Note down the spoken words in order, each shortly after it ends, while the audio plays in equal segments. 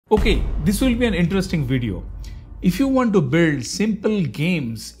Okay, this will be an interesting video. If you want to build simple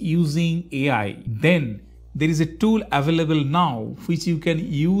games using AI, then there is a tool available now which you can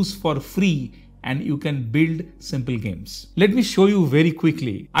use for free and you can build simple games. Let me show you very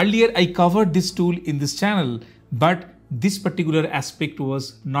quickly. Earlier I covered this tool in this channel, but this particular aspect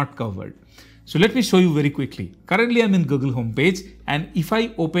was not covered. So let me show you very quickly. Currently I'm in Google homepage, and if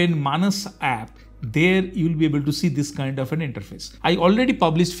I open Manus app, there you will be able to see this kind of an interface. I already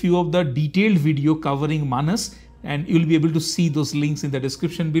published few of the detailed video covering Manus, and you will be able to see those links in the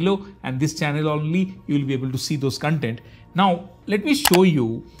description below, and this channel only you will be able to see those content. Now let me show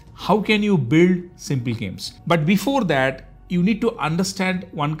you how can you build simple games. But before that, you need to understand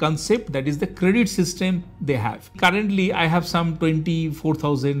one concept, that is the credit system they have. Currently I have some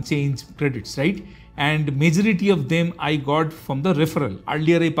 24,000 change credits, right? And majority of them I got from the referral.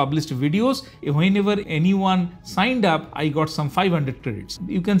 Earlier I published videos. Whenever anyone signed up, I got some 500 credits.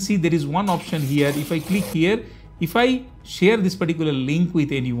 You can see there is one option here. If I click here, if I share this particular link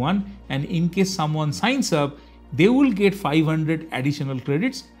with anyone, and in case someone signs up, they will get 500 additional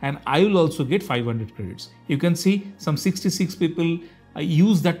credits, and I will also get 500 credits. You can see some 66 people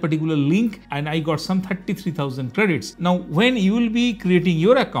use that particular link, and I got some 33,000 credits. Now when you will be creating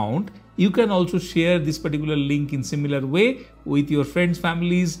your account, you can also share this particular link in similar way with your friends,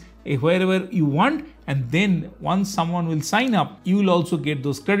 families, wherever you want, and then once someone will sign up, you will also get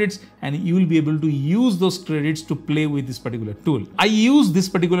those credits, and you will be able to use those credits to play with this particular tool. I use this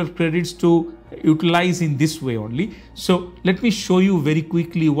particular credits to utilize in this way only. So let me show you very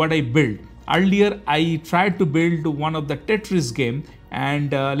quickly what I built. Earlier I tried to build one of the Tetris game,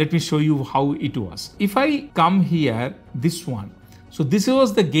 and let me show you how it was. If I come here, this one. So this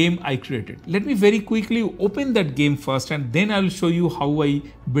was the game I created. Let me very quickly open that game first, and then I will show you how I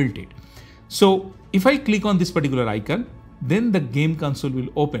built it. So if I click on this particular icon, then the game console will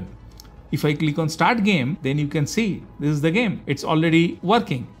open. If I click on start game, then you can see this is the game. It's already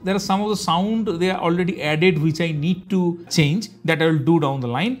working. There are some of the sound they are already added which I need to change, that I will do down the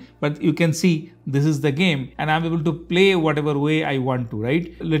line. But you can see this is the game, and I'm able to play whatever way I want to,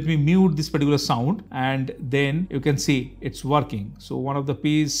 right? Let me mute this particular sound, and then you can see it's working. So one of the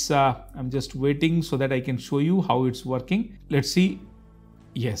piece, I'm just waiting so that I can show you how it's working. Let's see.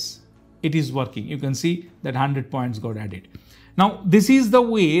 Yes, it is working. You can see that 100 points got added. Now this is the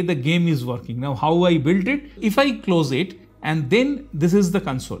way the game is working. Now how I built it, if I close it, and then this is the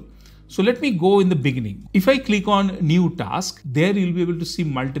console. So let me go in the beginning. If I click on new task, there you'll be able to see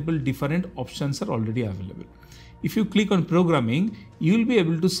multiple different options are already available. If you click on programming, you'll be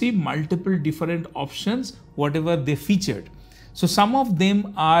able to see multiple different options, whatever they featured. So some of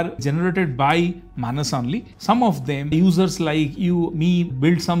them are generated by Manus only. Some of them users like you, me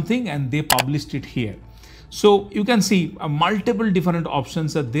build something and they published it here. So you can see multiple different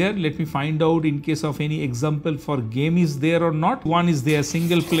options are there. Let me find out in case of any example for game is there or not. One is there,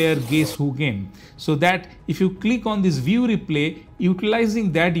 single player guess who game. So that if you click on this view replay,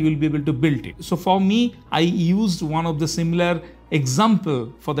 utilizing that you will be able to build it. So for me, I used one of the similar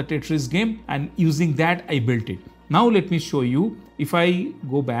example for the Tetris game, and using that I built it. Now let me show you. If I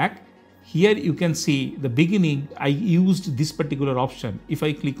go back, here you can see the beginning, I used this particular option. If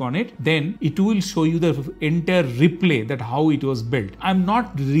I click on it, then it will show you the entire replay, that how it was built. I'm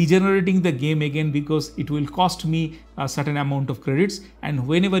not regenerating the game again because it will cost me a certain amount of credits, and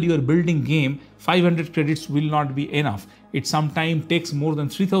whenever you are building game, 500 credits will not be enough. It sometimes takes more than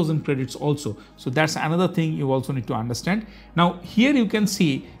 3000 credits also. So that's another thing you also need to understand. Now here you can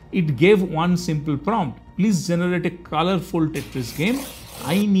see it gave one simple prompt. Please generate a colorful Tetris game.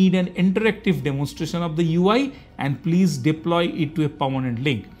 I need an interactive demonstration of the UI, and please deploy it to a permanent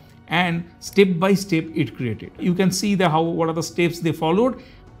link. And step by step it created. You can see what are the steps they followed,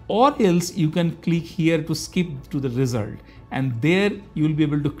 or else you can click here to skip to the result. And there you will be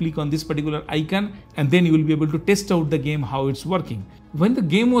able to click on this particular icon, and then you will be able to test out the game how it's working. When the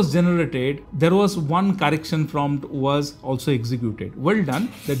game was generated, there was one correction prompt was also executed. Well done.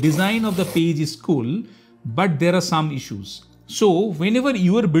 The design of the page is cool, but there are some issues. So whenever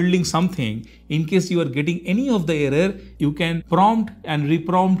you are building something, in case you are getting any of the error, you can prompt and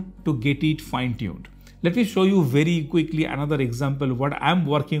reprompt to get it fine-tuned. Let me show you very quickly another example what I'm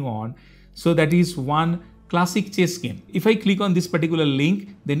working on. So that is one classic chess game. If I click on this particular link,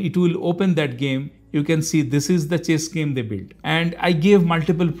 then it will open that game. You can see this is the chess game they built. And I gave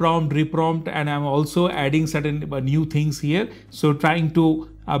multiple prompt, reprompt, and I'm also adding certain new things here. So trying to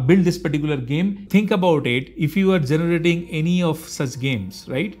build this particular game. Think about it, if you are generating any of such games,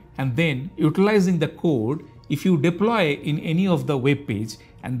 right? And then utilizing the code, if you deploy in any of the web page,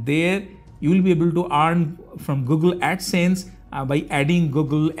 and there you will be able to earn from Google AdSense by adding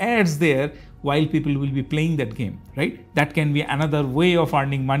Google ads there while people will be playing that game, right? That can be another way of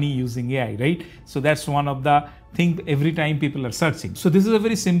earning money using AI, right? So that's one of the things every time people are searching. So this is a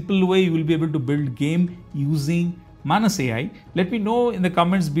very simple way you will be able to build game using Manus AI. Let me know in the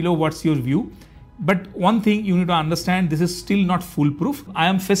comments below what's your view. But one thing you need to understand, this is still not foolproof. I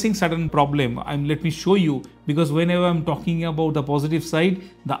am facing certain problem. Let me show you, because whenever I'm talking about the positive side,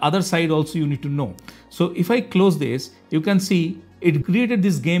 the other side also you need to know. So if I close this, you can see it created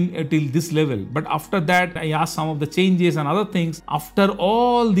this game till this level. But after that, I asked some of the changes and other things. After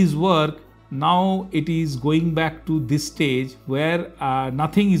all this work, now it is going back to this stage where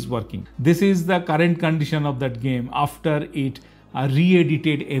nothing is working. This is the current condition of that game after it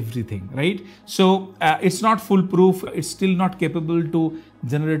re-edited everything, right? So it's not foolproof. It's still not capable to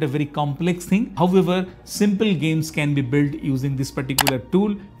generate a very complex thing. However, simple games can be built using this particular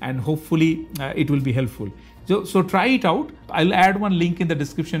tool, and hopefully it will be helpful. So try it out. I'll add one link in the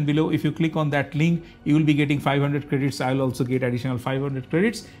description below. If you click on that link, you will be getting 500 credits. I'll also get additional 500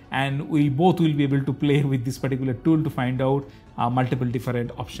 credits, and we both will be able to play with this particular tool to find out multiple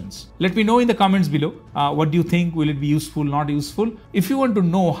different options. Let me know in the comments below. What do you think? Will it be useful, not useful? If you want to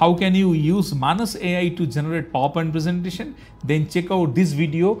know how can you use Manus AI to generate PowerPoint presentation, then check out this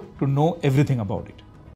video to know everything about it.